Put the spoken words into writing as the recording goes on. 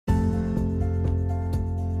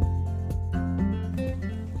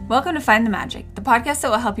Welcome to Find the Magic, the podcast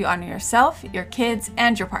that will help you honor yourself, your kids,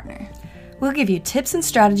 and your partner. We'll give you tips and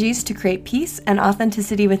strategies to create peace and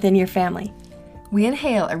authenticity within your family. We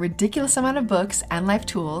inhale a ridiculous amount of books and life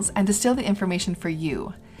tools and distill the information for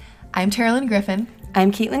you. I'm Terilyn Griffin.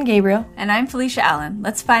 I'm Caitlin Gabriel. And I'm Felicia Allen.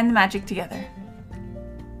 Let's find the magic together.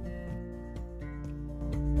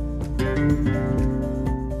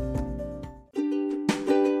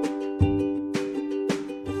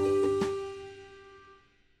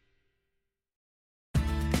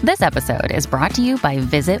 This episode is brought to you by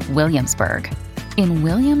Visit Williamsburg. In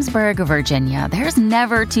Williamsburg, Virginia, there's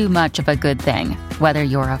never too much of a good thing. Whether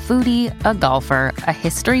you're a foodie, a golfer, a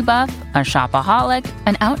history buff, a shopaholic,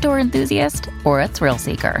 an outdoor enthusiast, or a thrill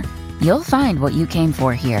seeker, you'll find what you came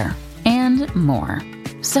for here and more.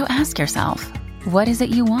 So ask yourself, what is it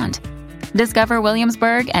you want? Discover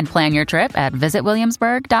Williamsburg and plan your trip at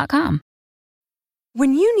visitwilliamsburg.com.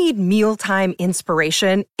 When you need mealtime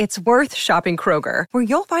inspiration, it's worth shopping Kroger, where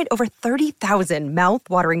you'll find over 30,000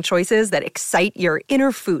 mouth-watering choices that excite your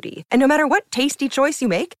inner foodie. And no matter what tasty choice you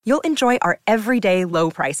make, you'll enjoy our everyday low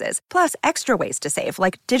prices, plus extra ways to save,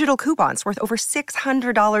 like digital coupons worth over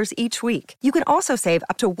 $600 each week. You can also save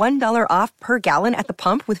up to $1 off per gallon at the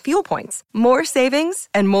pump with fuel points. More savings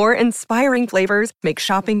and more inspiring flavors make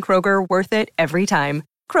shopping Kroger worth it every time.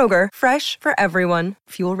 Kroger, fresh for everyone.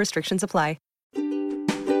 Fuel restrictions apply.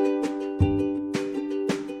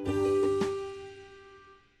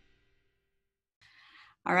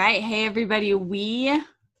 All right. Hey, everybody. We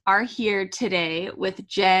are here today with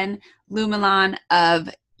Jen Lumelon of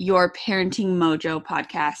Your Parenting Mojo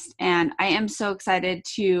podcast. And I am so excited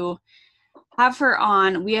to have her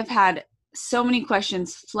on. We have had so many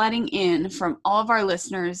questions flooding in from all of our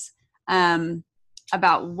listeners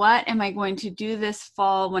about what am I going to do this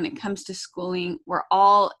fall when it comes to schooling. We're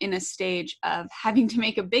all in a stage of having to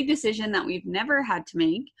make a big decision that we've never had to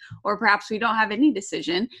make, or perhaps we don't have any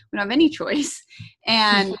decision. We don't have any choice.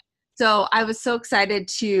 And so I was so excited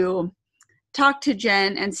to talk to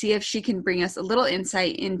Jen and see if she can bring us a little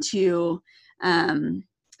insight into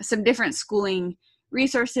some different schooling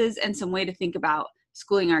resources and some way to think about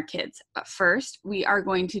schooling our kids. But first, we are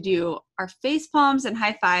going to do our face palms and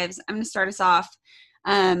high fives. I'm going to start us off.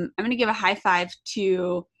 I'm going to give a high five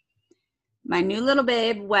to my new little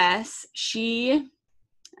babe, Wes. She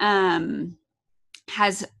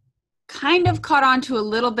has kind of caught on to a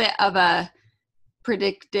little bit of a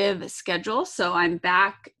predictive schedule. So I'm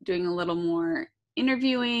back doing a little more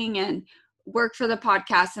interviewing and work for the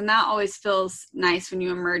podcast. And that always feels nice when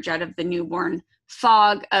you emerge out of the newborn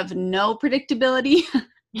fog of no predictability.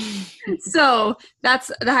 So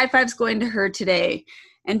that's the high five's going to her today.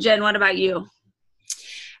 And Jen, what about you?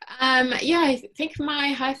 I think my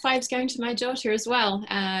high five's going to my daughter as well.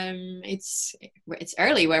 It's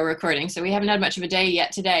early where we're recording, so we haven't had much of a day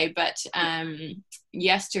yet today, but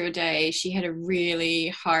yesterday she had a really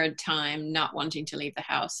hard time not wanting to leave the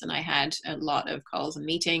house, and I had a lot of calls and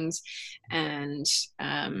meetings, and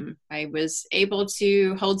I was able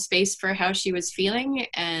to hold space for how she was feeling,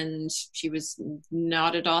 and she was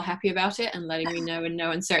not at all happy about it and letting me know in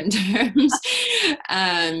no uncertain terms.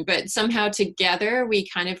 But somehow together we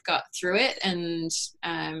kind of got through it, and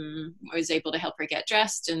I was able to help her get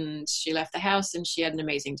dressed, and she left the house, and she had an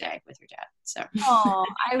amazing day with her dad. So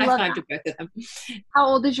I love that. To both of them. How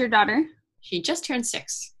old is your daughter? She just turned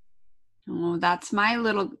 6. Oh, that's my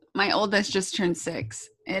oldest just turned 6.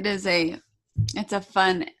 Such a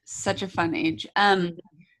fun age.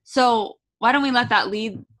 So why don't we let that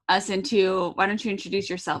lead us into, why don't you introduce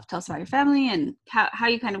yourself? Tell us about your family and how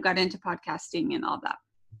you kind of got into podcasting and all that.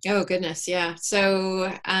 Oh, goodness. Yeah.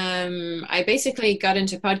 So I basically got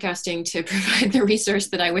into podcasting to provide the resource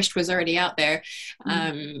that I wished was already out there.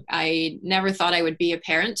 I never thought I would be a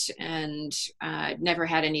parent, and never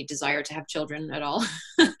had any desire to have children at all,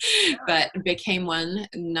 but became one,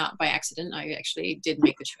 not by accident. I actually did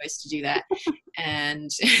make the choice to do that. And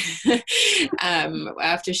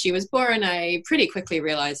after she was born, I pretty quickly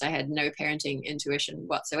realized I had no parenting intuition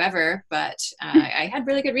whatsoever, but I had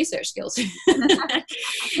really good research skills.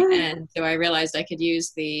 And so I realized I could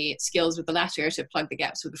use the skills with the latter to plug the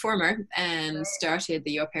gaps with the former, and started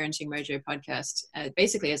the Your Parenting Mojo podcast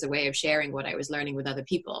basically as a way of sharing what I was learning with other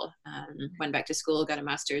people. Went back to school, got a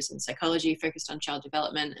master's in psychology, focused on child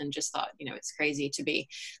development, and just thought, it's crazy to be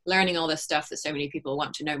learning all this stuff that so many people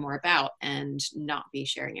want to know more about and not be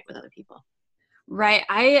sharing it with other people. Right.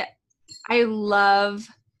 I love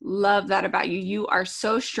that about you. You are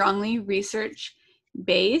so strongly research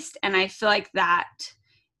based, and I feel like that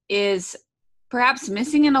is perhaps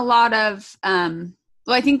missing in a lot of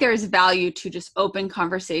I think there is value to just open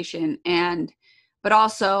conversation and but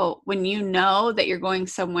also when you know that you're going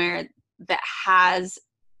somewhere that has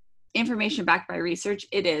information backed by research,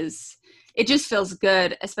 it just feels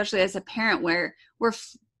good, especially as a parent where we're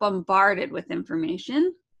bombarded with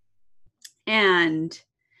information. And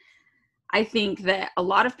I think that a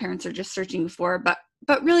lot of parents are just searching for, but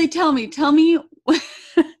really tell me tell me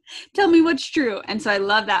what's true. And so I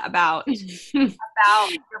love that about your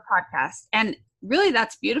podcast. And really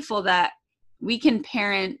that's beautiful that we can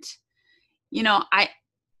parent. You know, I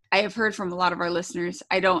have heard from a lot of our listeners,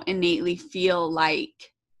 I don't innately feel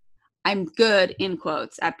like I'm good, in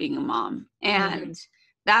quotes, at being a mom. And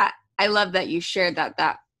that, I love that you shared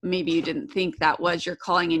that maybe you didn't think that was your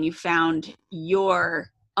calling and you found your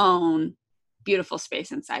own beautiful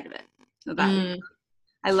space inside of it. So that,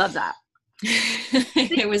 I love that.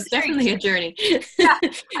 It was definitely a journey. Yeah,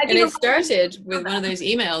 and it started with one of those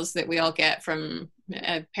emails that we all get from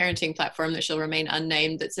a parenting platform that shall remain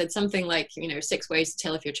unnamed that said something like, 6 ways to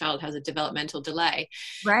tell if your child has a developmental delay.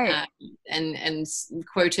 Right. And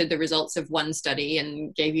quoted the results of one study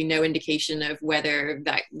and gave you no indication of whether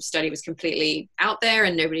that study was completely out there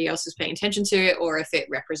and nobody else was paying attention to it, or if it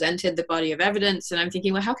represented the body of evidence. And I'm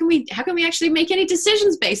thinking, well, how can we actually make any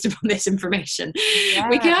decisions based upon this information? Yeah.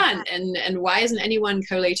 We can't. And why isn't anyone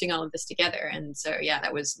collating all of this together? And so, yeah,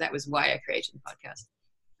 that was why I created the podcast.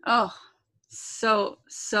 Oh, so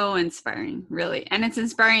inspiring, really. And it's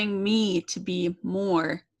inspiring me to be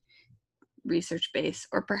more research-based,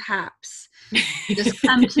 or perhaps just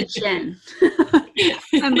come to Jen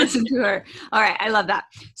and listen to her. All right. I love that.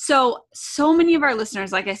 So many of our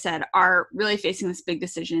listeners, like I said, are really facing this big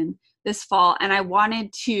decision this fall. And I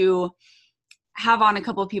wanted to have on a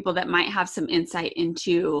couple of people that might have some insight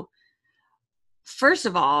into, first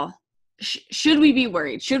of all, should we be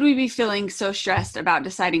worried? Should we be feeling so stressed about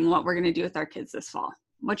deciding what we're going to do with our kids this fall?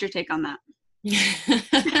 What's your take on that?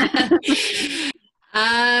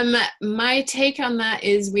 My take on that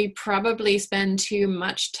is we probably spend too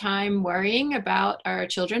much time worrying about our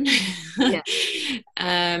children. Yeah.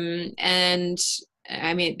 And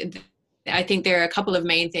I mean, I think there are a couple of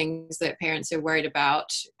main things that parents are worried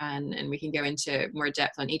about, and we can go into more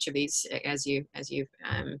depth on each of these as you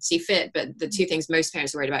see fit. But the two things most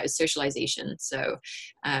parents are worried about is socialization. So,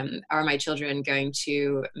 are my children going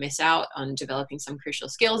to miss out on developing some crucial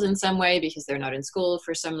skills in some way because they're not in school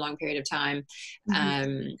for some long period of time?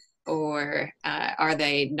 Or are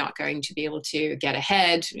they not going to be able to get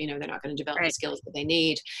ahead? They're not going to develop the skills that they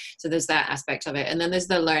need. So there's that aspect of it. And then there's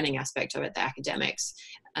the learning aspect of it, the academics.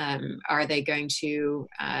 Are they going to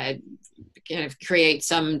kind of create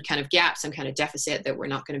some kind of gap, some kind of deficit that we're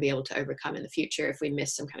not going to be able to overcome in the future if we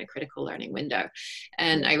miss some kind of critical learning window?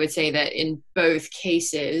 And I would say that in both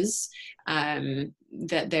cases,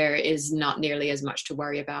 that there is not nearly as much to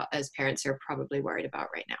worry about as parents are probably worried about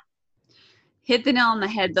right now. Hit the nail on the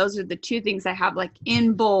head. Those are the two things I have like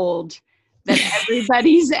in bold that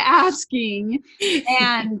everybody's asking.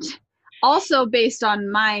 And also based on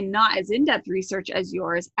my not as in-depth research as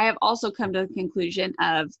yours, I have also come to the conclusion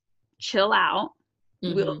of chill out.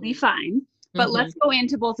 We'll be fine. But let's go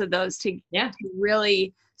into both of those to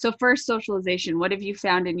really. So first, socialization. What have you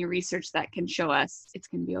found in your research that can show us it's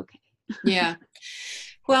going to be okay? Yeah.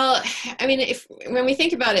 Well, I mean, when we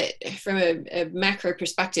think about it from a macro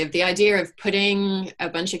perspective, the idea of putting a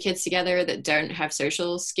bunch of kids together that don't have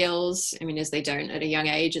social skills, as they don't at a young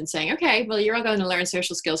age, and saying, okay, well, you're all going to learn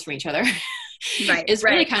social skills from each other. Is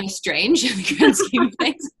really kind of strange in the grand scheme of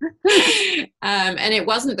things. And it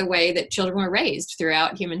wasn't the way that children were raised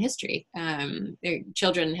throughout human history. All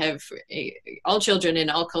children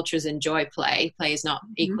in all cultures enjoy play. Play is not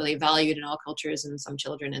equally valued in all cultures, and some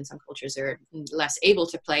children in some cultures are less able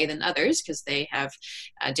to play than others because they have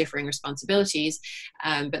differing responsibilities.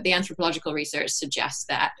 But the anthropological research suggests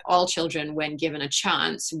that all children, when given a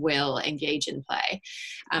chance, will engage in play.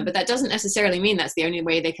 But that doesn't necessarily mean that's the only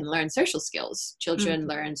way they can learn social skills. Children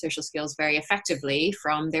learn social skills very effectively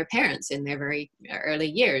from their parents in their very early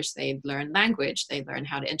years. They learn language. They learn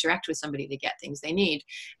how to interact with somebody to get things they need.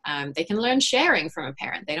 They can learn sharing from a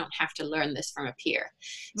parent. They don't have to learn this from a peer.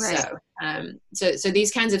 Right. So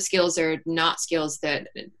these kinds of skills are not skills that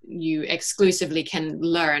you exclusively can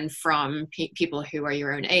learn from people who are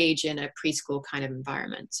your own age in a preschool kind of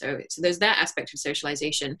environment. So there's that aspect of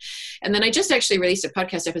socialization. And then I just actually released a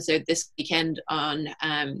podcast episode this weekend on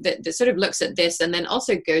that sort of looks at this and then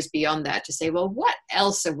also goes beyond that to say, well, what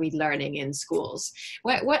else are we learning in schools?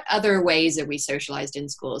 What other ways are we socialized in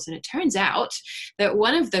schools? And it turns out that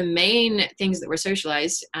one of the main things that we're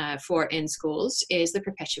socialized for in schools is the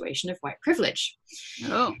perpetuation of white privilege.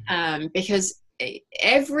 Because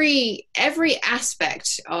every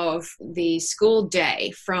aspect of the school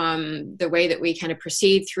day, from the way that we kind of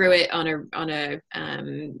proceed through it on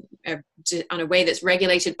a way that's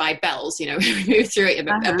regulated by bells, we move through it.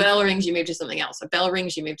 A bell rings, you move to something else. A bell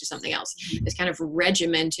rings, you move to something else. This kind of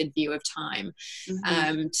regimented view of time,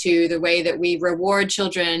 to the way that we reward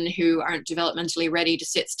children who aren't developmentally ready to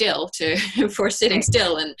sit still for sitting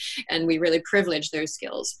still, and we really privilege those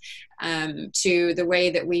skills, to the way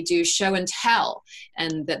that we do show and tell,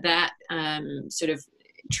 and that sort of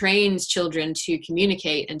trains children to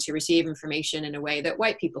communicate and to receive information in a way that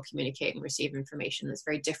white people communicate and receive information that's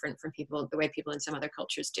very different from the way people in some other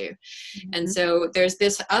cultures do. And so there's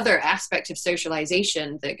this other aspect of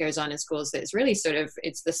socialization that goes on in schools that is really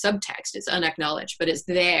it's the subtext, it's unacknowledged, but it's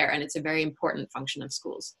there, and it's a very important function of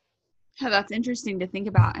schools. Yeah, that's interesting to think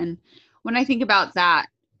about. And when I think about that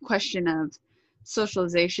question of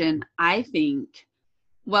socialization, I think,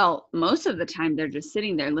 well, most of the time they're just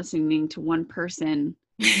sitting there listening to one person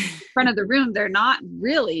in front of the room. They're not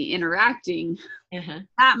really interacting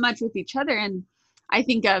that much with each other. And I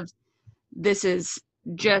think of, this is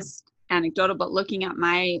just anecdotal, but looking at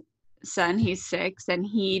my son, he's 6, and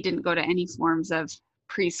he didn't go to any forms of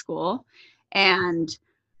preschool. And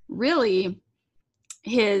really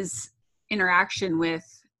his interaction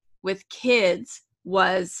with kids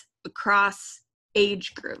was across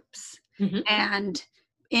age groups. And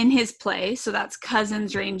in his play, so that's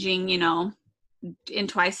cousins ranging, in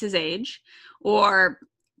twice his age, or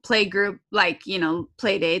play group, like,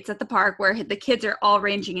 play dates at the park where the kids are all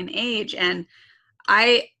ranging in age. And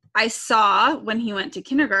I saw when he went to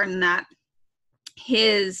kindergarten that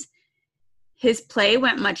his play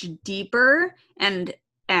went much deeper and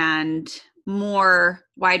more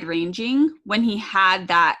wide ranging when he had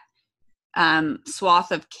that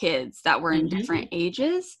swath of kids that were in different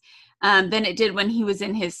ages than it did when he was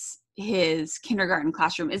in his kindergarten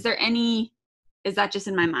classroom. Is that just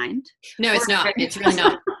in my mind? No, it's not. It's really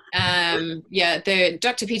not.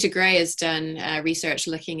 Dr. Peter Gray has done research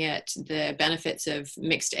looking at the benefits of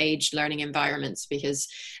mixed age learning environments, because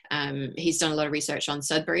he's done a lot of research on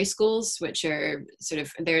Sudbury schools, which are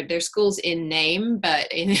they're schools in name, but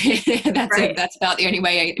that's about the only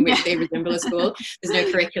way in which they resemble a school. There's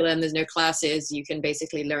no curriculum, there's no classes. You can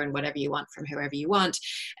basically learn whatever you want from whoever you want.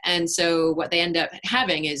 And so what they end up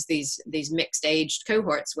having is these mixed aged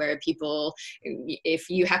cohorts where people, if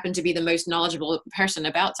you happen to be the most knowledgeable person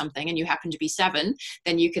about something and you happen to be 7,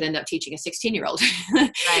 then you could end up teaching a 16-year-old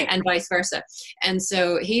and vice versa. And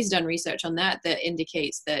so he's done research on that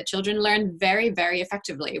indicates that children learn very, very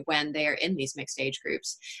effectively when they are in these mixed age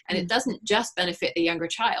groups. And it doesn't just benefit the younger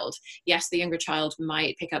child. Yes, the younger child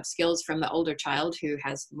might pick up skills from the older child who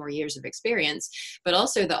has more years of experience, but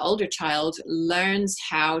also the older child learns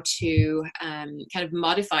how to kind of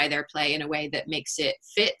modify their play in a way that makes it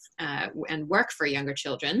fit and work for younger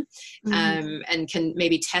children, and can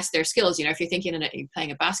maybe test their skills. If you're thinking you're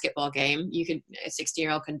playing a basketball game, a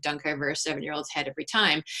 16-year-old can dunk over a 7-year-old's head every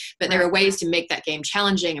time, but there are ways to make that game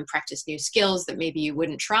challenging and practice new skills that maybe you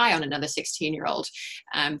wouldn't try on another 16-year-old,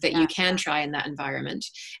 that you can try in that environment.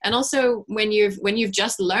 And also when you've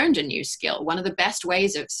just learned a new skill, one of the best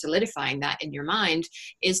ways of solidifying that in your mind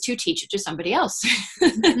is to teach it to somebody else.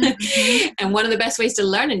 And one of the best ways to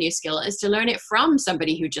learn a new skill is to learn it from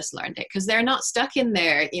somebody who just learned it, because they're not stuck in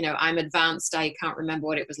their, I'm advanced, I can't remember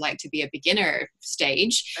what it was like to be a beginner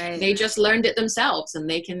stage. Right. They just learned it themselves, and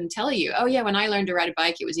they can tell you, oh yeah, when I learned to ride a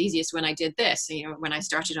bike, it was easiest when I did this, when I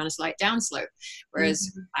started on a slight downslope.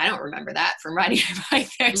 Whereas I don't remember that from riding a bike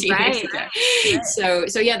 30 years ago. Right.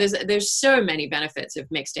 So yeah, there's so many benefits of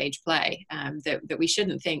mixed age play that we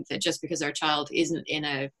shouldn't think that just because our child isn't in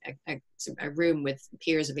a room with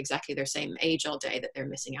peers of exactly their same age all day, that they're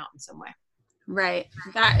missing out in some way. Right.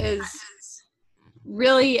 That is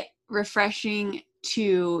really refreshing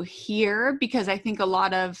to hear, because I think a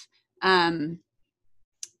lot of moms,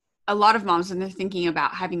 when they're thinking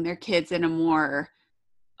about having their kids in a more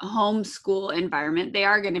homeschool environment, they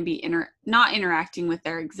are going to be not interacting with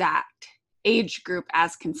their exact age group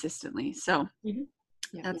as consistently. So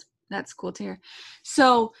that's cool to hear.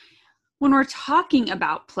 So when we're talking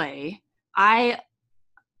about play, I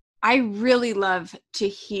really love to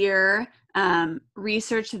hear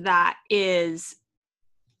research that is,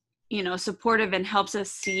 supportive and helps us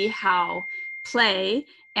see how play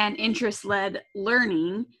and interest-led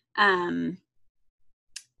learning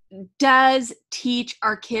does teach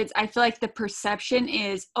our kids. I feel like the perception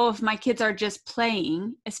is, if my kids are just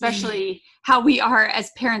playing, especially how we are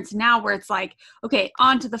as parents now, where it's like, okay,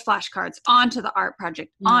 on to the flashcards, on to the art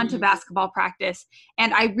project, on to basketball practice.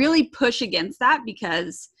 And I really push against that,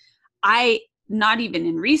 because not even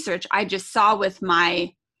in research, I just saw with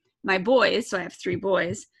my boys, so I have 3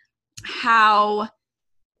 boys, how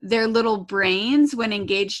their little brains, when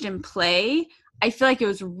engaged in play, I feel like it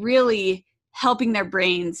was really helping their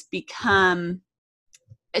brains become,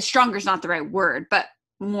 stronger is not the right word, but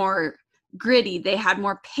more gritty. They had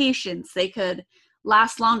more patience. They could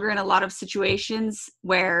last longer in a lot of situations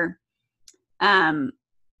where,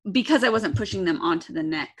 because I wasn't pushing them on to the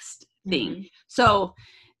next thing. Mm-hmm. So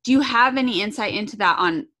do you have any insight into that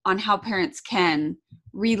on how parents can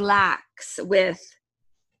relax with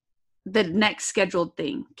the next scheduled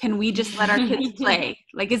thing? Can we just let our kids play?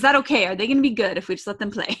 Like, is that okay? Are they going to be good if we just let them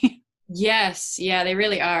play? Yes. Yeah, they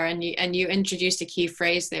really are. And you introduced a key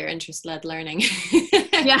phrase there, interest-led learning,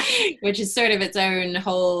 yeah, which is sort of its own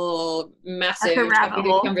whole massive topic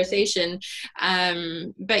of conversation.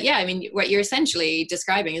 But yeah, I mean, what you're essentially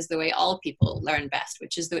describing is the way all people learn best,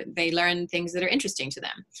 which is that they learn things that are interesting to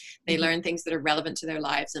them. They learn things that are relevant to their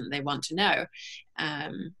lives and they want to know.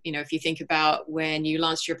 If you think about when you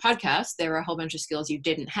launched your podcast, there were a whole bunch of skills you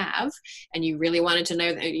didn't have, and you really wanted to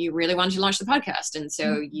know that you really wanted to launch the podcast. And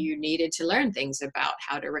so you needed to learn things about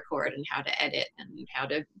how to record and how to edit and how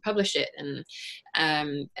to publish it.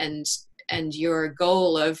 And your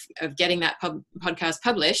goal of getting that podcast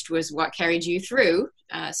published was what carried you through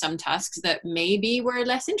some tasks that maybe were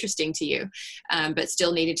less interesting to you, but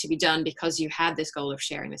still needed to be done because you had this goal of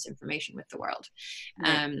sharing this information with the world.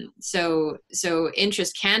 Right. So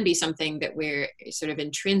interest can be something that we're sort of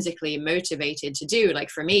intrinsically motivated to do. Like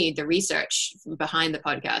for me, the research behind the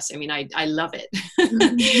podcast, I mean, I love it.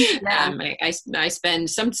 Yeah. I spend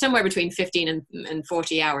somewhere between 15 and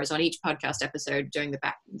 40 hours on each podcast episode doing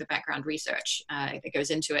the background research that goes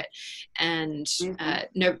into it. And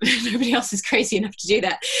nobody else is crazy enough to do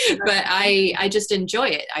that, but I just enjoy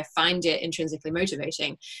it. I find it intrinsically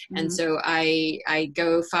motivating. And so I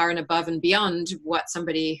go far and above and beyond what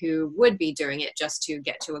somebody who would be doing it just to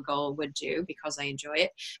get to a goal would do, because I enjoy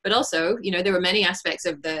it. But also, there were many aspects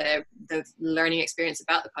of the learning experience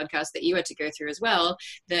about the podcast that you had to go through as well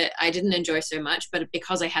that I didn't enjoy so much, but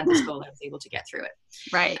because I had this goal, I was able to get through it.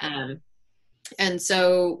 Right. And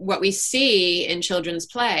so what we see in children's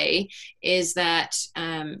play is that,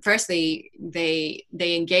 firstly, they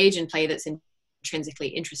engage in play that's intrinsically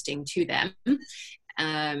interesting to them.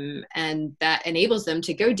 And that enables them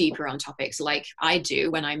to go deeper on topics like I do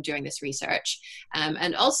when I'm doing this research.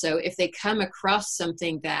 And also, if they come across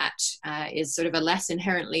something that is sort of a less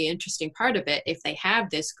inherently interesting part of it, if they have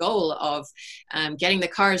this goal of getting the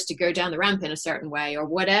cars to go down the ramp in a certain way, or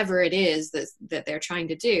whatever it is that they're trying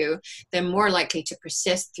to do, they're more likely to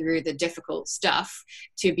persist through the difficult stuff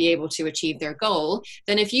to be able to achieve their goal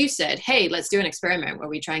than if you said, hey, let's do an experiment where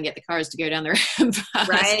we try and get the cars to go down the ramp fast.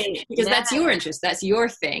 Right. Because that's your interest. That's your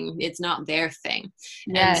thing. It's not their thing.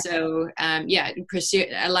 Yes. And so,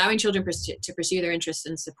 allowing children to pursue their interests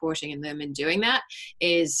and supporting them in doing that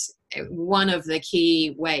is one of the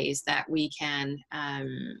key ways that we can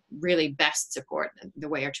really best support the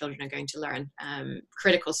way our children are going to learn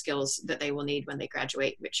critical skills that they will need when they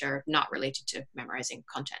graduate, which are not related to memorizing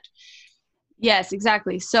content. Yes,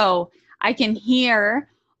 exactly. So I can hear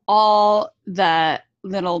all the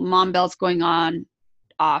little mom bells going on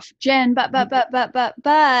off. Jen, but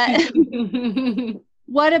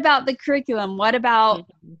what about the curriculum? What about,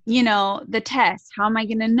 the test? How am I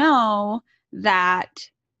going to know that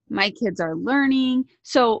my kids are learning?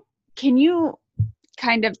 So can you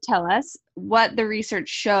kind of tell us what the research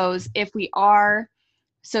shows if we are,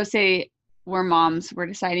 so say we're moms, we're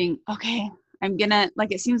deciding, okay, I'm going to,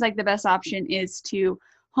 it seems like the best option is to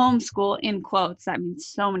homeschool, in quotes. That means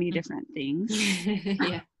so many different things.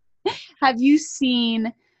 Yeah. Have you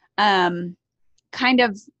seen kind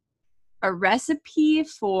of a recipe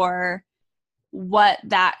for what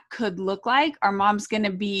that could look like? Are moms going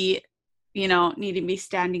to be, need to be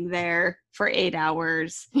standing there for 8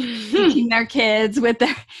 hours teaching their kids with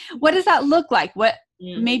their, what does that look like? What,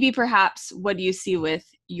 maybe perhaps, what do you see with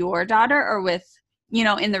your daughter or with,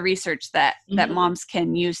 in the research that moms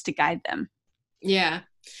can use to guide them? Yeah.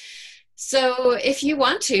 So if you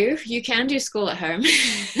want to, you can do school at home.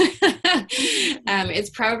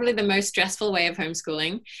 It's probably the most stressful way of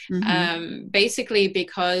homeschooling, basically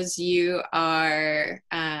because you are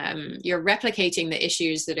you're replicating the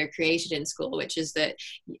issues that are created in school, which is that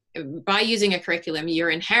by using a curriculum,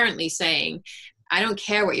 you're inherently saying, I don't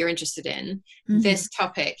care what you're interested in. This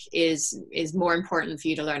topic is more important for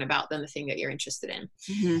you to learn about than the thing that you're interested in.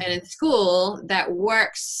 And in school, that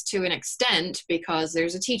works to an extent because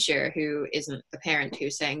there's a teacher who isn't the parent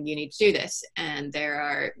who's saying you need to do this, and there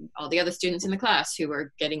are all the other students in the class who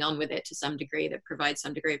are getting on with it to some degree, that provides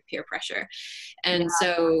some degree of peer pressure. And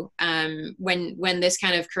so when this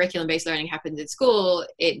kind of curriculum-based learning happens in school,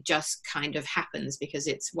 it just kind of happens because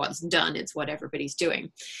it's what's done, it's what everybody's doing.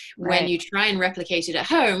 When you try and replicate it at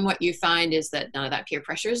home, what you find is that none of that peer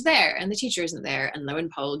pressure is there, and the teacher isn't there, and lo and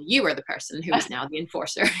behold, you are the person who is now the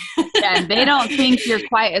enforcer. And they don't think you're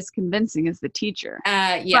quite as convincing as the teacher.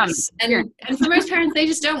 Yes. And for most parents, they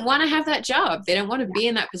just don't want to have that job. They don't want to be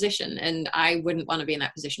in that position. And I wouldn't want to be in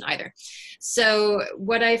that position either. So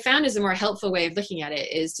what I found is a more helpful way of looking at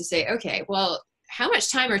it is to say, okay, well, how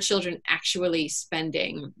much time are children actually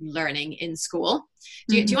spending learning in school?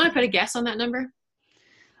 Do you want to put a guess on that number?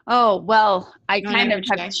 Oh, well, I kind of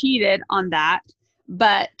have cheated on that.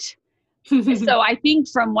 But so I think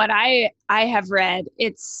from what I have read,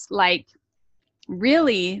 it's like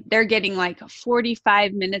really they're getting like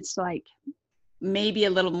 45 minutes to like maybe a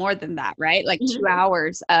little more than that, right? Like 2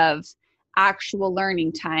 hours of actual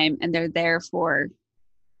learning time, and they're there for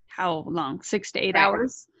how long? 6 to 8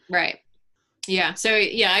 hours? Right. Yeah. So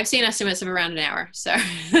yeah, I've seen estimates of around an hour. So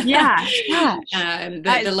yeah, gosh.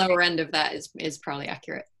 The lower end of that is probably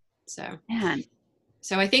accurate. So man.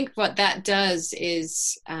 So I think what that does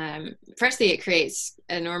is, firstly, it creates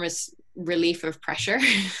enormous relief of pressure.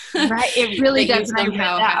 Right. It really does.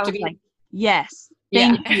 Somehow have to be like, yes.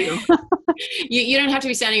 Thank you. You don't have to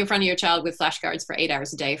be standing in front of your child with flashcards for 8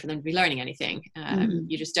 hours a day for them to be learning anything.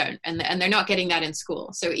 You just don't. And they're not getting that in school.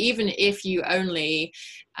 So even if you only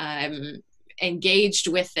engaged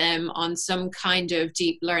with them on some kind of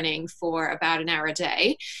deep learning for about an hour a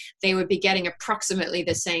day, they would be getting approximately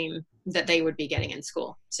the same that they would be getting in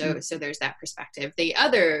school. So there's that perspective. The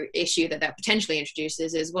other issue that potentially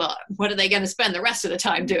introduces is, well, what are they going to spend the rest of the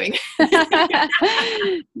time doing?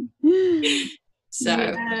 So,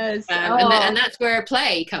 yes. and that's where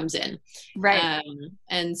play comes in. Right.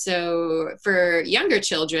 And so for younger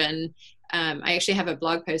children, I actually have a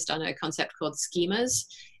blog post on a concept called schemas.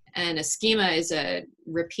 And a schema is a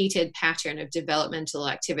repeated pattern of developmental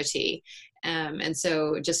activity. And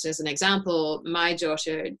so just as an example, my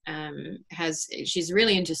daughter she's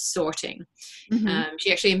really into sorting.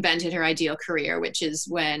 She actually invented her ideal career, which is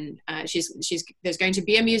when there's going to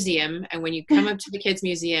be a museum. And when you come up to the kids'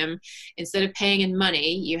 museum, instead of paying in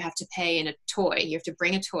money, you have to pay in a toy. You have to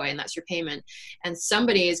bring a toy, and that's your payment. And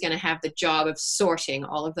somebody is going to have the job of sorting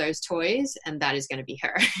all of those toys, and that is going to be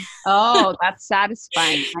her. Oh, that's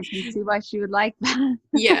satisfying. I can see why she would like that.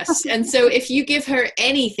 Yes. And so if you give her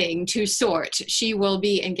anything to sort, she will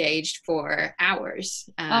be engaged for hours.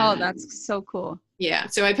 Oh, that's so cool. Yeah.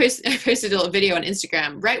 So I posted a little video on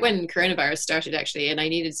Instagram right when coronavirus started, actually, and I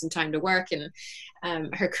needed some time to work, and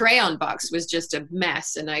her crayon box was just a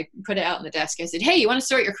mess, and I put it out on the desk. I said, hey, you want to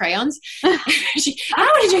sort your crayons? I want to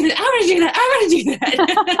do that. I want to do that. I want to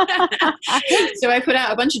do that. So I put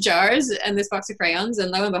out a bunch of jars and this box of crayons,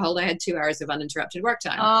 and lo and behold, I had 2 hours of uninterrupted work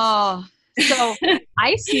time. Oh, so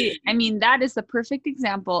I see. I mean, that is the perfect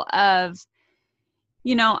example of,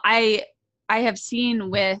 I have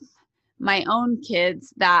seen with my own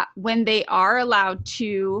kids that when they are allowed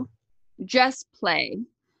to just play,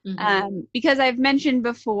 because I've mentioned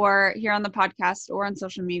before here on the podcast or on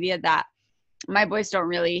social media that my boys don't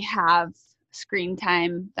really have screen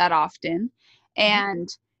time that often. And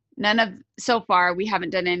so far, we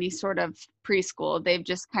haven't done any sort of preschool. They've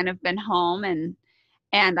just kind of been home,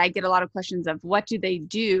 and I get a lot of questions of what do they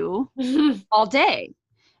do all day?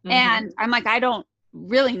 And I'm like, I don't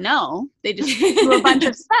really know. They just do a bunch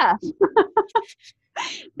of stuff.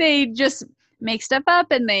 They just make stuff up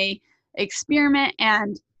and they experiment,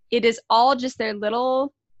 and it is all just their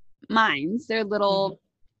little minds, their little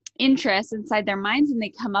interests inside their minds, and they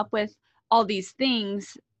come up with all these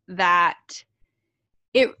things that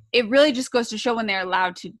it really just goes to show when they're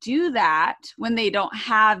allowed to do that, when they don't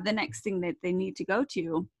have the next thing that they need to go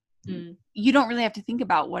to, you don't really have to think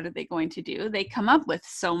about what are they going to do. They come up with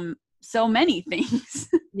so many things.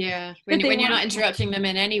 Yeah. When you're not interrupting them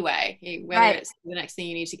in any way, whether it's the next thing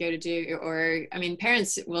you need to go to do, or, I mean,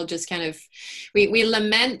 parents will just kind of, we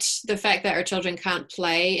lament the fact that our children can't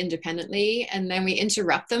play independently, and then we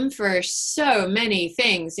interrupt them for so many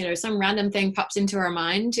things. Some random thing pops into our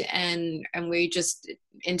mind, and we just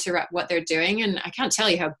interrupt what they're doing. And I can't tell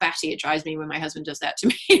you how batty it drives me when my husband does that to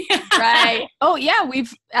me. Right. Oh yeah.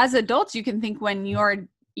 As adults, you can think when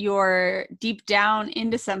you're deep down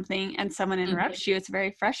into something and someone interrupts you, it's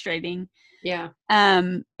very frustrating. Yeah.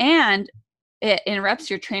 And it interrupts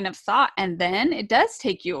your train of thought, and then it does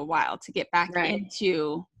take you a while to get back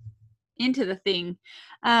into the thing.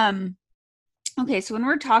 Okay, so when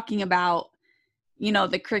we're talking about,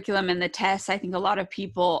 the curriculum and the tests, I think a lot of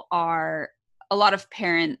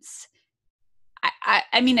parents,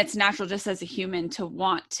 I mean, it's natural just as a human to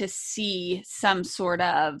want to see some sort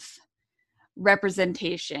of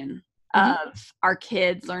representation of our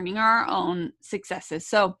kids learning our own successes.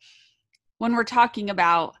 So when we're talking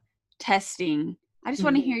about testing, I just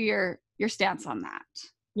want to hear your stance on that.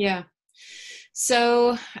 Yeah.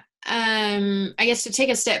 So I guess to take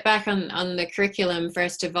a step back on the curriculum,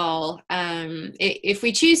 first of all, if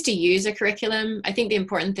we choose to use a curriculum, I think the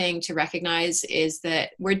important thing to recognize is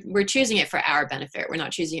that we're choosing it for our benefit. We're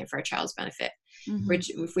not choosing it for our child's benefit.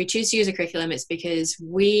 If we choose to use a curriculum, it's because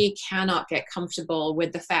we cannot get comfortable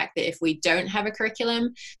with the fact that if we don't have a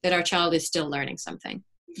curriculum, that our child is still learning something.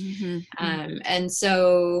 And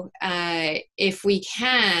so if we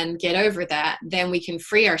can get over that, then we can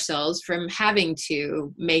free ourselves from having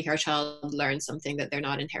to make our child learn something that they're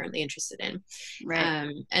not inherently interested in.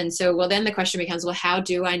 And so, well, then the question becomes, well, how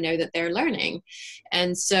do I know that they're learning?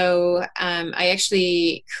 And so I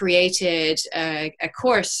actually created a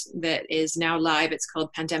course that is now live. It's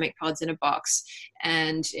called Pandemic Pods in a Box.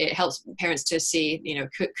 And it helps parents to see,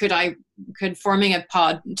 could forming a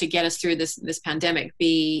pod to get us through this pandemic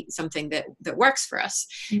be something that works for us?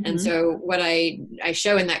 And so what I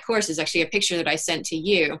show in that course is actually a picture that I sent to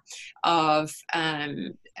you of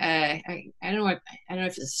I don't know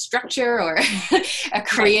if it's a structure or a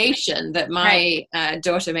creation that my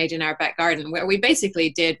daughter made in our back garden. What we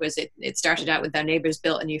basically did was it started out with our neighbors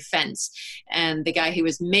built a new fence, and the guy who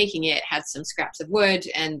was making it had some scraps of wood,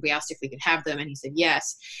 and we asked if we could have them, and he said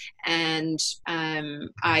yes. And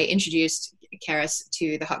I introduced Karis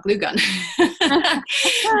to the hot glue gun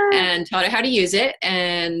and taught her how to use it,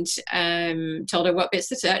 and told her what bits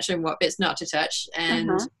to touch and what bits not to touch. And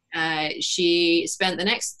she spent the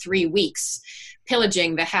next 3 weeks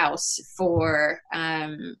pillaging the house for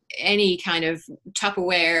any kind of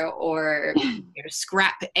Tupperware or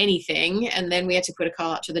scrap anything. And then we had to put a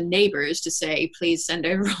call out to the neighbors to say, please send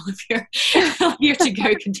over all of your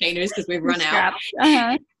to-go containers because we've run out.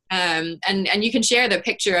 And you can share the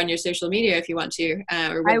picture on your social media if you want to.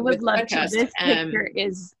 I would love to. This picture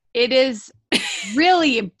is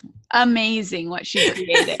really amazing what she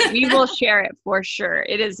created. We will share it for sure.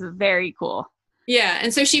 It is very cool. Yeah,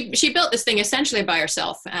 and so she built this thing essentially by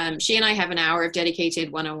herself. She and I have an hour of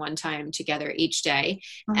dedicated one-on-one time together each day.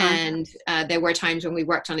 And there were times when we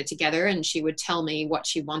worked on it together, and she would tell me what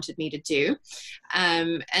she wanted me to do.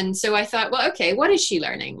 And so I thought, well, okay, what is she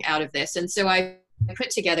learning out of this? And so I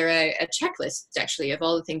put together a checklist actually of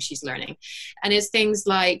all the things she's learning, and it's things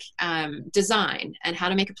like design and how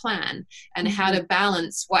to make a plan and how to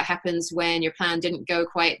balance what happens when your plan didn't go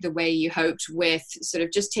quite the way you hoped, with sort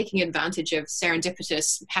of just taking advantage of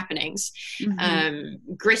serendipitous happenings,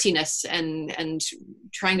 grittiness, and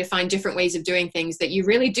trying to find different ways of doing things that you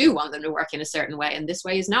really do want them to work in a certain way, and this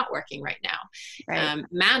way is not working right now.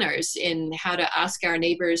 Manners in how to ask our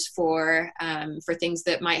neighbors for things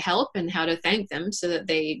that might help, and how to thank them so that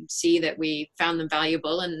they see that we found them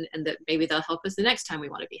valuable, and that maybe they'll help us the next time we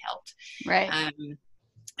want to be helped.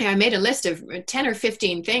 I made a list of 10 or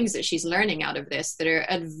 15 things that she's learning out of this that are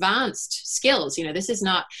advanced skills. This is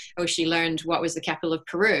not, she learned what was the capital of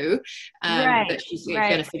Peru, that she's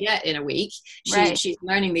going to forget in a week. She's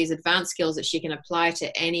learning these advanced skills that she can apply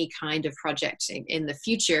to any kind of project in the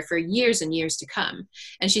future for years and years to come.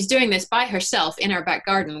 And she's doing this by herself in our back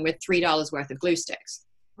garden with $3 worth of glue sticks.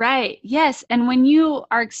 Right. Yes. And when you're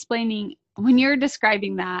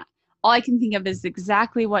describing that, all I can think of is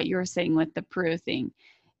exactly what you were saying with the Peru thing.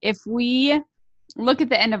 If we look at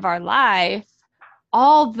the end of our life,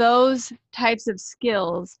 all those types of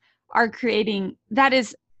skills are creating, that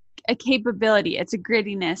is a capability. It's a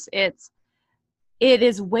grittiness. It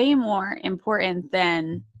is way more important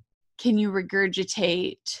than, can you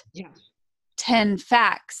regurgitate 10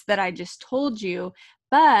 facts that I just told you?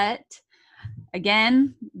 But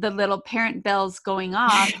again, the little parent bells going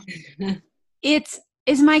off.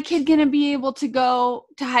 Is my kid going to be able to go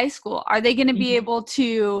to high school? Are they going to be able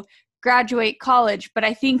to graduate college? But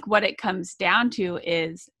I think what it comes down to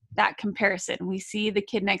is that comparison. We see the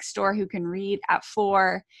kid next door who can read at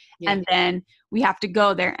 4, and then we have to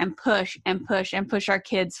go there and push and push and push our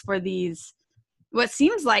kids for these, what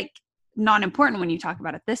seems like non-important when you talk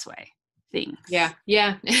about it this way, things. Yeah.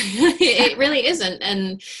 It really isn't.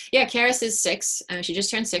 And Karis is 6. She just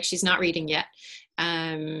turned 6. She's not reading yet.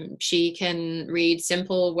 She can read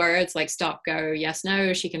simple words like stop, go, yes,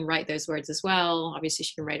 no. She can write those words as well. Obviously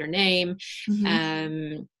she can write her name.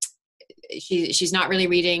 she's not really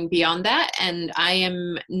reading beyond that, and I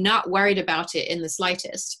am not worried about it in the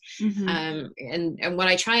slightest. And what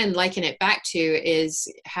I try and liken it back to is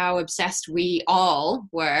how obsessed we all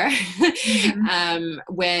were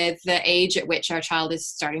with the age at which our child is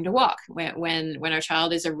starting to walk. When our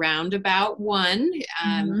child is around about 1,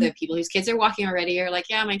 the people whose kids are walking already are like,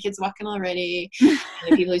 yeah, my kid's walking already. And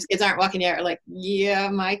the people whose kids aren't walking yet are like, yeah,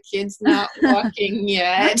 my kid's not walking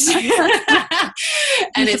yet.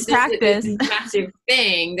 And it's this massive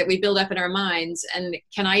thing that we build up in our minds. And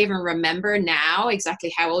can I even remember now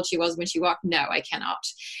exactly how old she was when she walked? No, I cannot.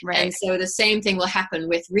 Right. And so the same thing will happen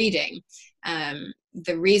with reading.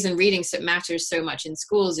 The reason reading matters so much in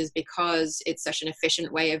schools is because it's such an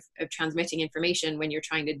efficient way of transmitting information when you're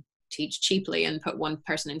trying to teach cheaply and put one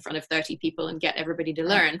person in front of 30 people and get everybody to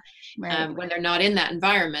learn. Right. When they're not in that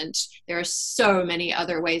environment, there are so many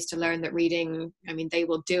other ways to learn that reading, I mean, they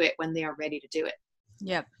will do it when they are ready to do it.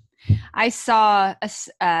 Yep. I saw just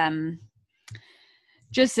an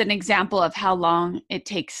example of how long it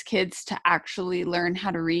takes kids to actually learn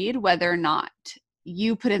how to read, whether or not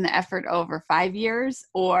you put in the effort over 5 years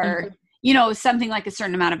or, something like a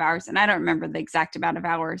certain amount of hours. And I don't remember the exact amount of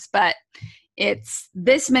hours, but it's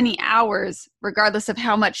this many hours, regardless of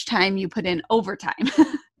how much time you put in overtime. So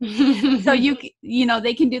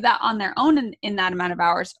they can do that on their own in that amount of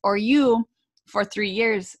hours, or you for 3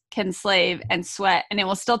 years can slave and sweat, and it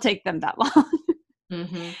will still take them that long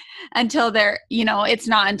until they're, it's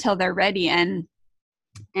not until they're ready. And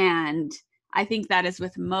I think that is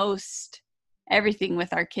with most everything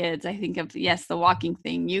with our kids. I think of, yes, the walking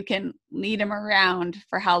thing, you can lead them around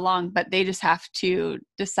for how long, but they just have to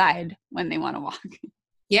decide when they want to walk.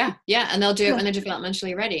 Yeah. And they'll do it when they're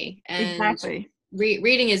developmentally ready. And exactly.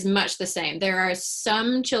 Reading is much the same. There are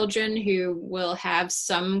some children who will have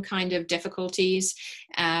some kind of difficulties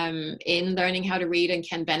in learning how to read and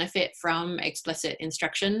can benefit from explicit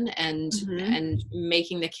instruction and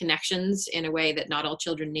making the connections in a way that not all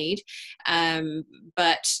children need.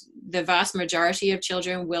 But the vast majority of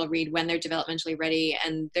children will read when they're developmentally ready.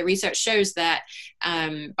 And the research shows that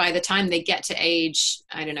by the time they get to age,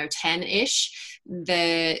 10-ish,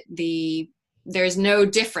 there's no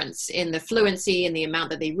difference in the fluency, in the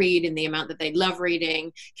amount that they read, in the amount that they love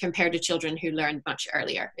reading compared to children who learned much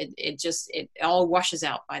earlier. It all washes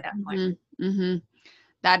out by that point.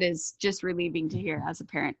 That is just relieving to hear as a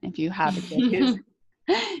parent, if you have a kid who's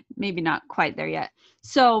maybe not quite there yet.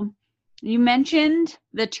 So you mentioned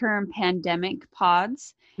the term pandemic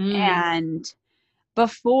pods, and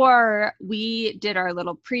before we did our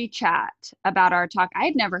little pre-chat about our talk, I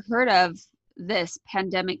had never heard of this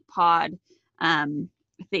pandemic pod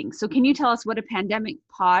thing. So can you tell us what a pandemic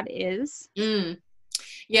pod is?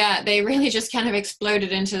 Yeah, they really just kind of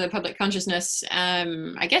exploded into the public consciousness.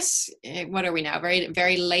 I guess, what are we now? Very,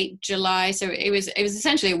 very late July. So it was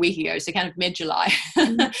essentially a week ago, so kind of mid-July.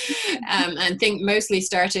 And think mostly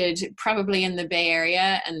started probably in the Bay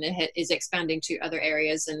Area, and it is expanding to other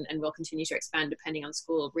areas and will continue to expand depending on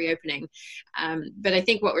school reopening. But I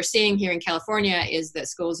think what we're seeing here in California is that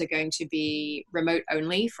schools are going to be remote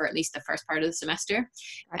only for at least the first part of the semester.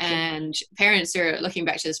 Gotcha. And parents are looking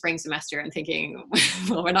back to the spring semester and thinking,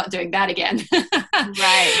 well, we're not doing that again.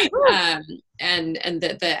 Right. And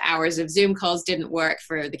the hours of Zoom calls didn't work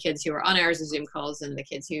for the kids who were on hours of Zoom calls, and the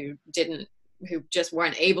kids who just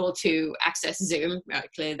weren't able to access Zoom,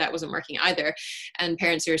 clearly that wasn't working either. And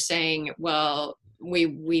parents are saying, well,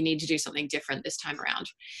 we need to do something different this time around.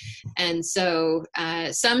 And so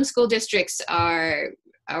some school districts are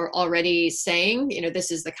already saying, this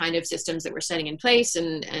is the kind of systems that we're setting in place,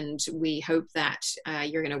 and we hope that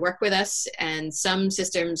you're going to work with us. And some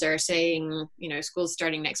systems are saying, school's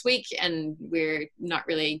starting next week, and we're not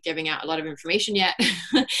really giving out a lot of information yet.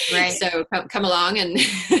 Right. So come along and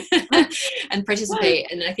and participate.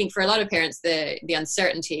 And I think for a lot of parents, the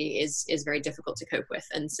uncertainty is very difficult to cope with.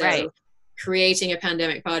 And so right. Creating a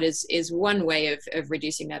pandemic pod is one way of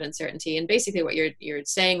reducing that uncertainty. And basically what you're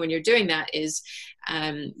saying when you're doing that is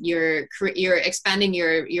you're expanding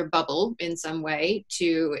your bubble in some way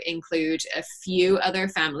to include a few other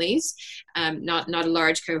families, not a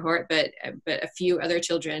large cohort, but a few other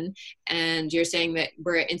children. And you're saying that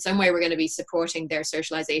we're going to be supporting their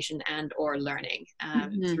socialization and or learning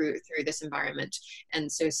through this environment.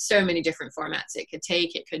 And so many different formats it could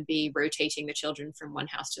take. It could be rotating the children from one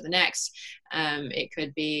house to the next. It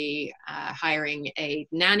could be hiring a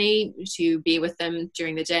nanny to be with them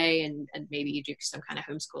during the day, and maybe you do some kind of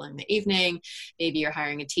homeschooling in the evening. Maybe you're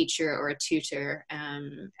hiring a teacher or a tutor,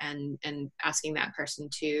 and asking that person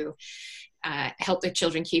to help the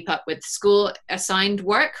children keep up with school assigned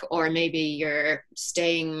work, or maybe you're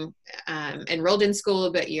staying enrolled in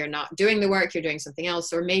school, but you're not doing the work, you're doing something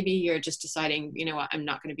else, or maybe you're just deciding, you know what, I'm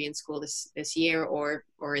not going to be in school this year or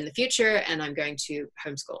in the future, and I'm going to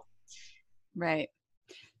homeschool. Right.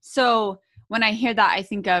 So when I hear that, I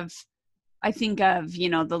think of, you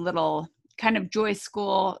know, the little kind of Joy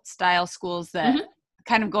School style schools that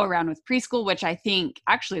kind of go around with preschool, which I think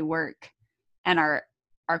actually work and are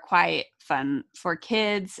quite fun for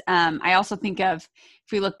kids. I also think of,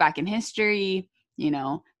 if we look back in history, you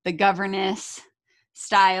know, the governess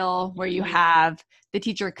style, where you have the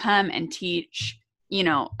teacher come and teach, you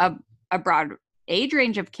know, a broad age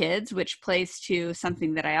range of kids, which plays to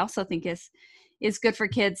something that I also think is good for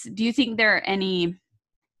kids. Do you think there are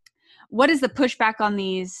what is the pushback on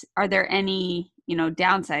these? Are there any, you know,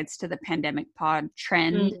 downsides to the pandemic pod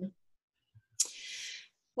trend?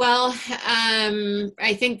 Well,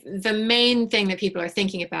 I think the main thing that people are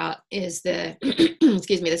thinking about is the,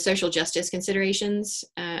 the social justice considerations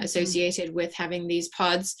associated with having these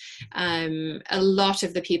pods. A lot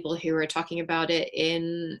of the people who are talking about it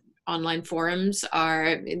in online forums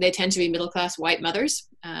they tend to be middle-class white mothers.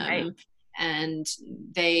 Right. And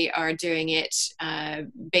they are doing it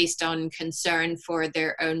based on concern for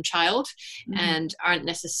their own child, and aren't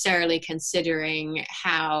necessarily considering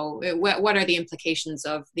what are the implications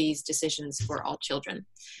of these decisions for all children,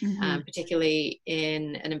 particularly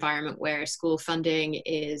in an environment where school funding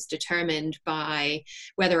is determined by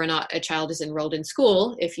whether or not a child is enrolled in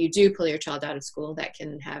school. If you do pull your child out of school, that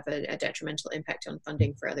can have a detrimental impact on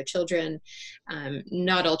funding for other children.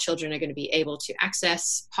 Not all children are going to be able to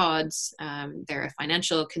access pods. There are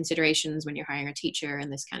financial considerations when you're hiring a teacher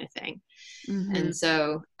and this kind of thing. And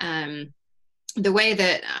so the way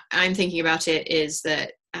that I'm thinking about it is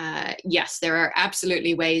that yes, there are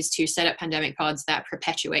absolutely ways to set up pandemic pods that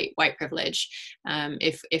perpetuate white privilege.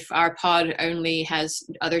 If our pod only has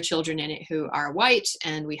other children in it who are white,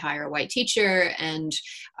 and we hire a white teacher, and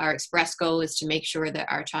our express goal is to make sure that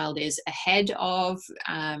our child is ahead of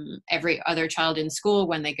every other child in school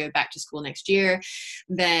when they go back to school next year,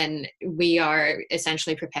 then we are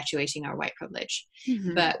essentially perpetuating our white privilege.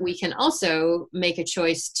 But we can also make a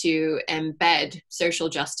choice to embed social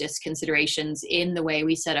justice considerations in the way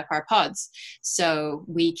we set up our pods. So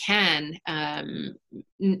we can the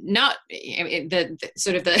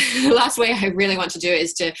last way I really want to do it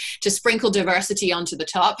is to sprinkle diversity onto the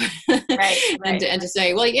top, right. and to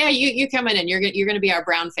say, well, yeah, you come in and you're going to be our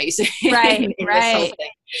brown face, right? in this whole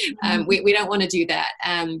thing. We don't want to do that.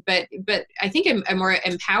 But I think a more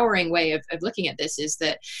empowering way of looking at this is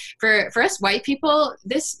that for us white people,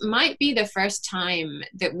 this might be the first time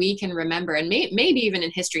that we can remember, and maybe even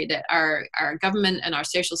in history, that our government and our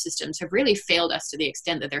social systems have really failed us to the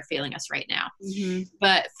extent that they're failing us right now.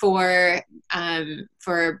 But for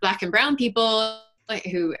Black and brown people,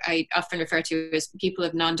 who I often refer to as people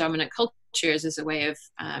of non-dominant cultures, as a way of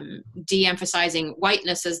de-emphasizing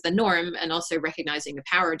whiteness as the norm, and also recognizing the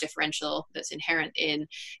power differential that's inherent in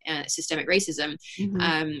systemic racism.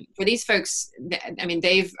 For these folks, I mean,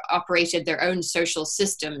 they've operated their own social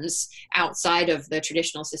systems outside of the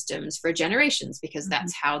traditional systems for generations, because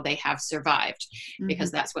that's how they have survived,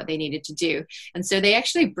 because that's what they needed to do. And so they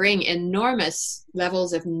actually bring enormous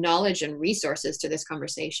levels of knowledge and resources to this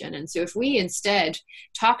conversation. And so if we instead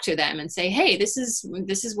talk to them and say, hey, this is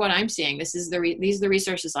what I'm seeing, these are the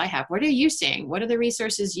resources I have, what are you seeing, what are the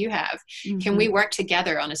resources you have, can we work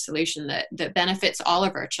together on a solution that benefits all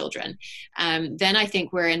of our children, then I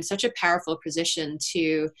think we're in such a powerful position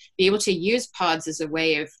to be able to use pods as a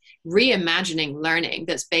way of reimagining learning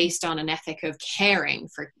that's based on an ethic of caring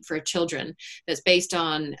for children, that's based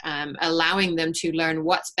on allowing them to learn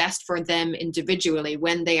what's best for them individually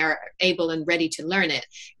when they are able and ready to learn it,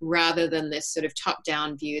 rather than this sort of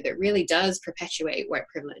top-down view that really does perpetuate white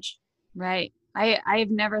privilege. Right. I've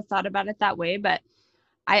never thought about it that way, but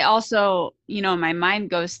I also, my mind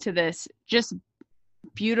goes to this just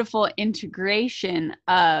beautiful integration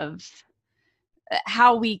of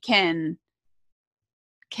how we can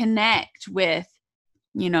connect with,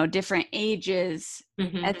 different ages,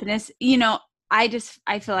 ethnicity.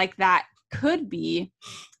 I feel like that could be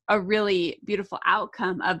a really beautiful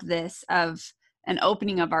outcome of this, of an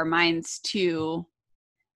opening of our minds to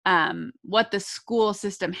what the school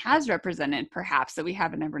system has represented, perhaps, that we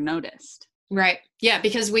haven't ever noticed. Right. Yeah,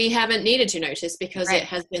 because we haven't needed to notice, because Right. it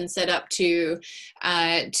has been set up to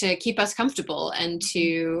keep us comfortable and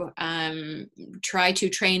to try to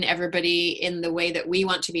train everybody in the way that we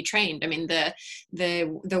want to be trained. I mean, the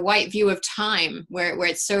white view of time, where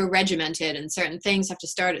it's so regimented and certain things have to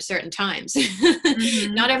start at certain times.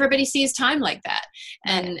 Mhm. Not everybody sees time like that,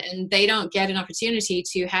 Right. and they don't get an opportunity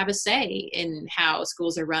to have a say in how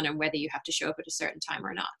schools are run and whether you have to show up at a certain time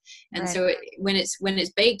or not. And Right. so when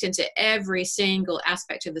it's baked into every single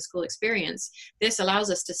aspect of the school experience, this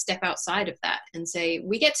allows us to step outside of that and say,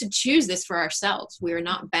 we get to choose this for ourselves. We are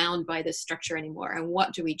not bound by this structure anymore. And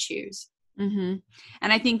what do we choose? Mm-hmm.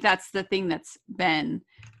 And I think that's the thing that's been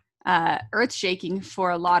earth shaking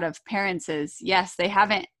for a lot of parents is, yes, they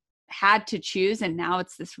haven't had to choose. And now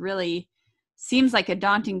it's this really seems like a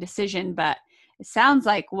daunting decision, but it sounds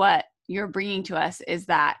like what you're bringing to us is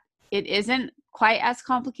that it isn't quite as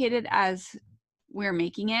complicated as we're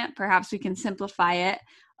making it. Perhaps we can simplify it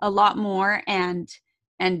a lot more and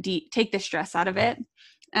take the stress out of it.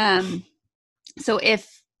 So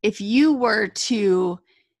if you were to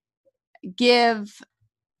give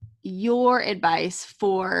your advice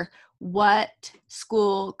for what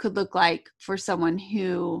school could look like for someone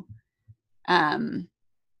who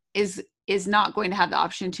is not going to have the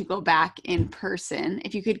option to go back in person,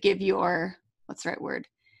 if you could give your, what's the right word,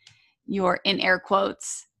 your, in air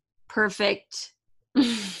quotes, perfect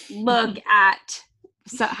look at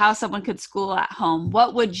how someone could school at home,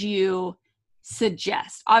 what would you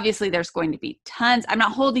suggest? Obviously there's going to be tons. I'm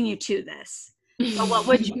not holding you to this, but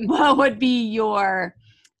what would be your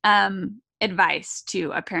advice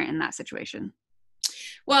to a parent in that situation?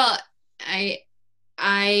 Well,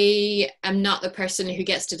 I am not the person who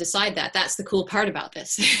gets to decide that. That's the cool part about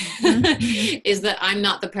this, is that I'm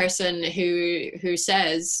not the person who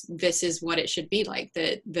says this is what it should be like.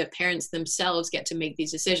 The parents themselves get to make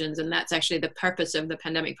these decisions, and that's actually the purpose of the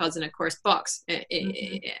Pandemic Pods in a Course box,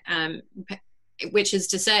 which is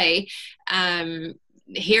to say,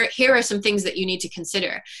 here are some things that you need to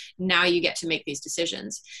consider. Now you get to make these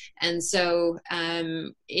decisions. And so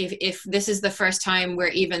if this is the first time we're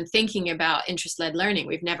even thinking about interest-led learning,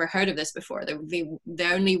 we've never heard of this before. The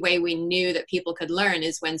only way we knew that people could learn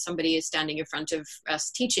is when somebody is standing in front of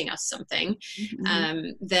us teaching us something.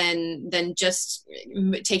 Then just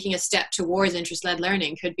taking a step towards interest-led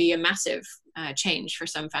learning could be a massive change for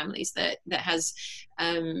some families that has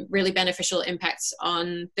really beneficial impacts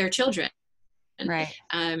on their children. Right.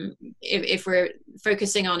 If we're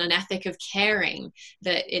focusing on an ethic of caring,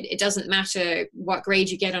 that it doesn't matter what grade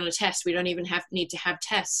you get on a test. We don't even need to have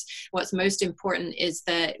tests. What's most important is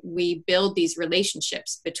that we build these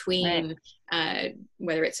relationships between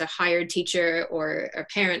whether it's a hired teacher or a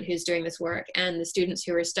parent who's doing this work and the students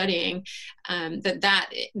who are studying,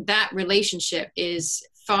 that relationship is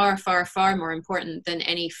far, far, far more important than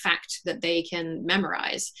any fact that they can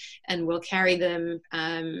memorize, and will carry them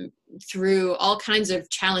through all kinds of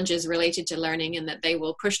challenges related to learning, and that they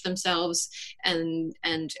will push themselves and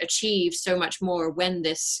achieve so much more when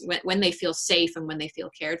they feel safe and when they feel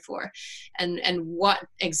cared for. And what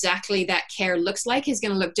exactly that care looks like is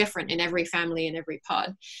going to look different in every family and every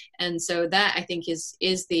pod. And so that, I think, is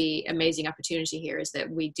the amazing opportunity here, is that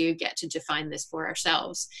we do get to define this for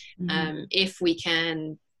ourselves. If we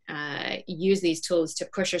can use these tools to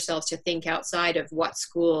push ourselves to think outside of what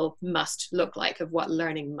school must look like, of what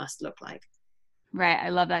learning must look like. Right. I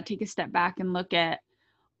love that. Take a step back and look at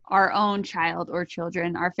our own child or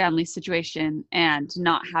children, our family situation, and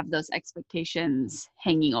not have those expectations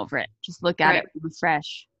hanging over it. Just look at it with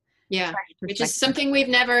fresh. Yeah, which is something we've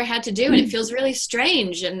never had to do, and it feels really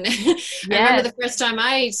strange. And I remember the first time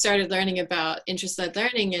I started learning about interest-led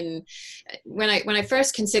learning, and when I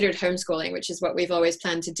first considered homeschooling, which is what we've always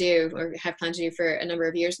planned to do, or have planned to do for a number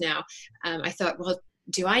of years now, I thought, well,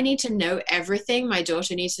 do I need to know everything my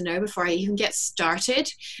daughter needs to know before I even get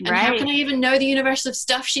started? And how can I even know the universe of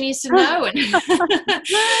stuff she needs to know? And,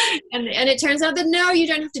 and it turns out that no, you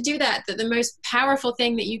don't have to do that. That the most powerful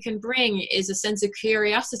thing that you can bring is a sense of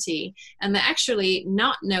curiosity, and that actually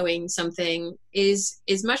not knowing something is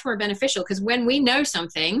much more beneficial, because when we know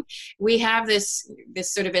something, we have this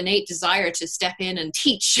sort of innate desire to step in and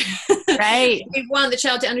teach. Right. We want the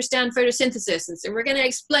child to understand photosynthesis, and so we're going to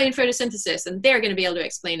explain photosynthesis, and they're going to be able to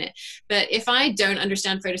explain it. But if I don't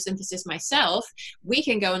understand photosynthesis myself, we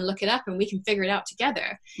can go and look it up and we can figure it out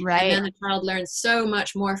together. Right. And then the child learns so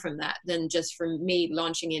much more from that than just from me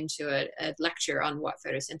launching into a lecture on what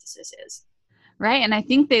photosynthesis is. Right. And I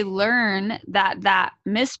think they learn that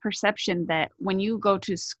misperception that when you go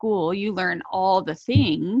to school, you learn all the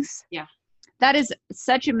things. Yeah. That is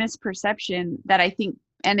such a misperception that I think,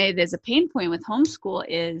 and it is a pain point with homeschool,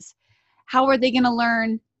 is how are they going to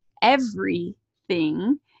learn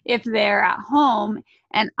everything if they're at home?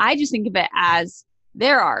 And I just think of it as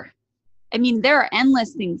there are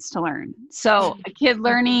endless things to learn. So a kid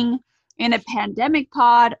learning in a pandemic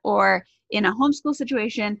pod or in a homeschool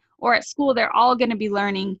situation or at school, they're all going to be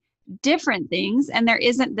learning different things. And there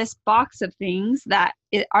isn't this box of things that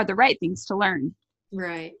are the right things to learn.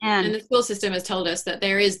 Right. And the school system has told us that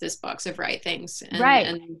there is this box of right things. And, right.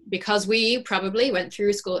 And because we probably went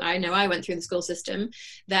through school, I know I went through the school system,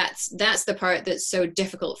 that's the part that's so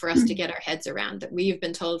difficult for us to get our heads around, that we've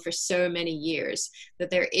been told for so many years that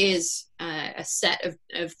there is a set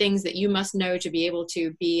of things that you must know to be able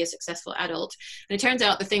to be a successful adult. And it turns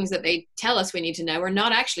out the things that they tell us we need to know are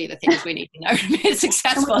not actually the things we need to know to be a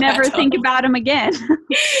successful and never adult. Think about them again.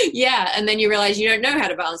 Yeah. And then you realize you don't know how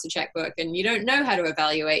to balance a checkbook, and you don't know how to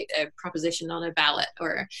evaluate a proposition on a ballot,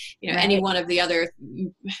 or right. Any one of the other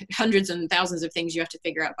hundreds and thousands of things you have to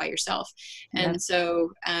figure out by yourself. Yeah. And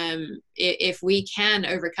so if we can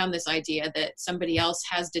overcome this idea that somebody else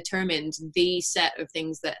has determined the set of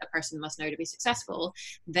things that a person must know to be successful,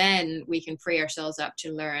 then we can free ourselves up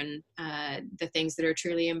to learn the things that are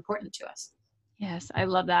truly important to us. Yes, I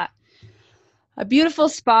love that. A beautiful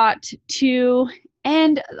spot to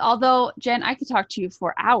end. Although, Jen, I could talk to you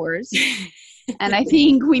for hours, and I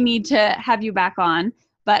think we need to have you back on,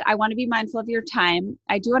 but I want to be mindful of your time.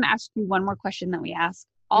 I do want to ask you one more question that we ask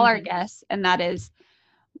all our guests, and that is,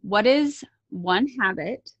 what is one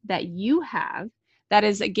habit that you have that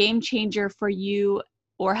is a game changer for you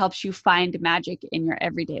or helps you find magic in your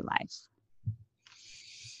everyday life?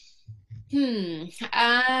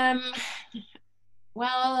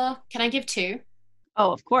 Well, can I give two?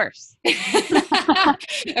 Oh, of course.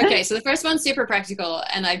 Okay, so the first one's super practical,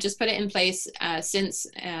 and I've just put it in place since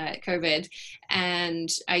COVID. And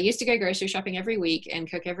I used to go grocery shopping every week and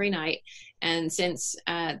cook every night. And since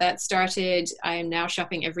that started, I am now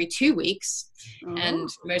shopping every 2 weeks. Oh. And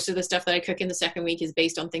most of the stuff that I cook in the second week is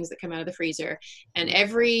based on things that come out of the freezer. And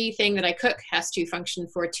everything that I cook has to function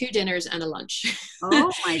for 2 dinners and a lunch.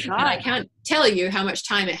 Oh my God. And I can't tell you how much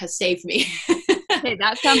time it has saved me. Okay,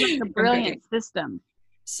 that sounds like a brilliant system.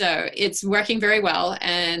 So it's working very well.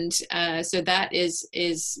 And so that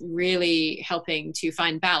is really helping to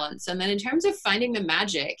find balance. And then in terms of finding the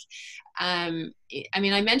magic, I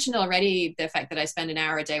mean, I mentioned already the fact that I spend an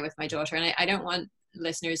hour a day with my daughter, and I don't want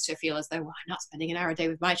listeners to feel as though, well, I'm not spending an hour a day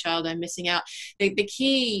with my child, I'm missing out. The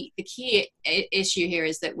key issue here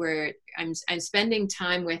is that I'm spending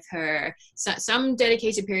time with her, some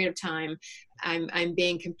dedicated period of time. I'm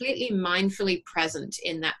being completely mindfully present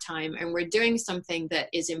in that time, and we're doing something that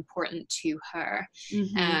is important to her.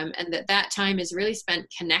 And that time is really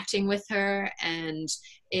spent connecting with her, and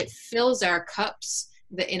it fills our cups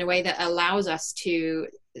in a way that allows us to,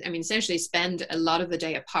 essentially spend a lot of the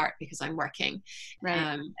day apart because I'm working.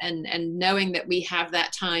 Right. And knowing that we have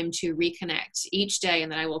that time to reconnect each day,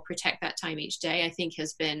 and that I will protect that time each day, I think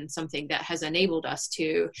has been something that has enabled us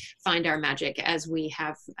to find our magic as we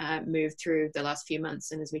have moved through the last few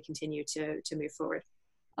months, and as we continue to move forward.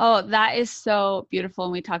 Oh, that is so beautiful.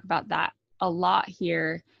 And we talk about that a lot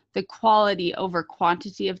here, the quality over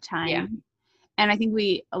quantity of time. Yeah. And I think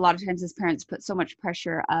a lot of times as parents put so much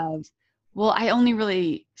pressure of, well, I only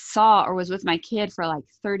really saw or was with my kid for like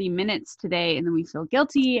 30 minutes today, and then we feel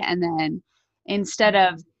guilty. And then instead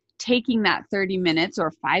of taking that 30 minutes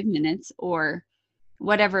or 5 minutes or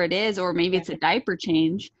whatever it is, or maybe it's a diaper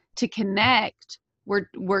change, to connect,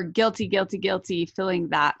 we're guilty, feeling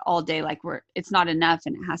that all day, like it's not enough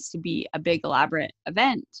and it has to be a big elaborate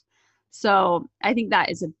event. So I think that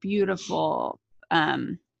is a beautiful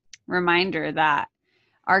reminder that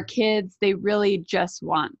our kids, they really just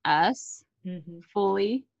want us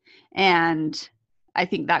fully. And I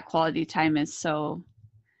think that quality time is so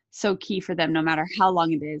key for them, no matter how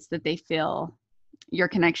long it is, that they feel your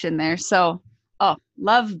connection there. So,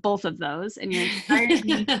 love both of those. And you're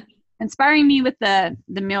inspiring me with the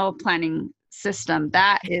meal planning system.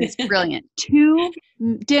 That is brilliant. 2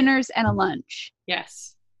 dinners and a lunch.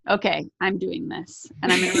 Yes. Okay, I'm doing this,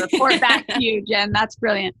 and I'm going to report back to you, Jen. That's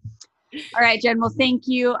brilliant. All right, Jen. Well, thank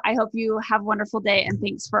you. I hope you have a wonderful day, and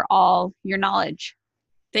thanks for all your knowledge.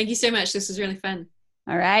 Thank you so much. This was really fun.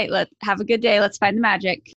 All right. Let's have a good day. Let's find the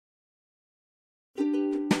magic.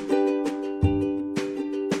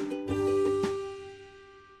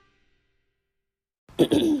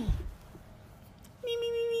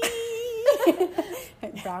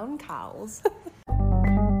 Brown cows.